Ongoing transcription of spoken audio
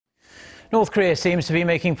North Korea seems to be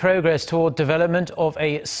making progress toward development of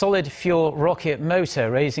a solid-fuel rocket motor,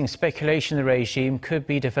 raising speculation the regime could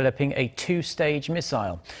be developing a two-stage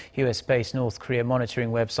missile. US-based North Korea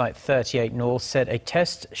monitoring website 38 North said a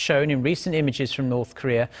test shown in recent images from North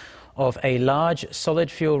Korea of a large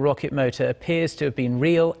solid-fuel rocket motor appears to have been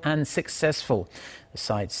real and successful. The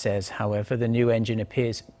site says, however, the new engine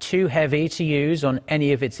appears too heavy to use on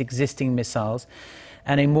any of its existing missiles,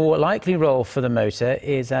 and a more likely role for the motor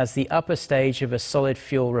is as the upper stage of a solid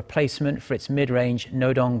fuel replacement for its mid-range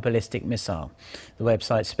Rodong ballistic missile. The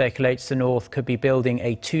website speculates the North could be building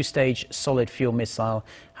a two-stage solid fuel missile.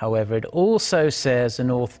 However, it also says the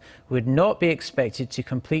North would not be expected to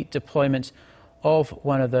complete deployment of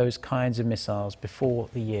one of those kinds of missiles before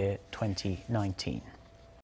the year 2019.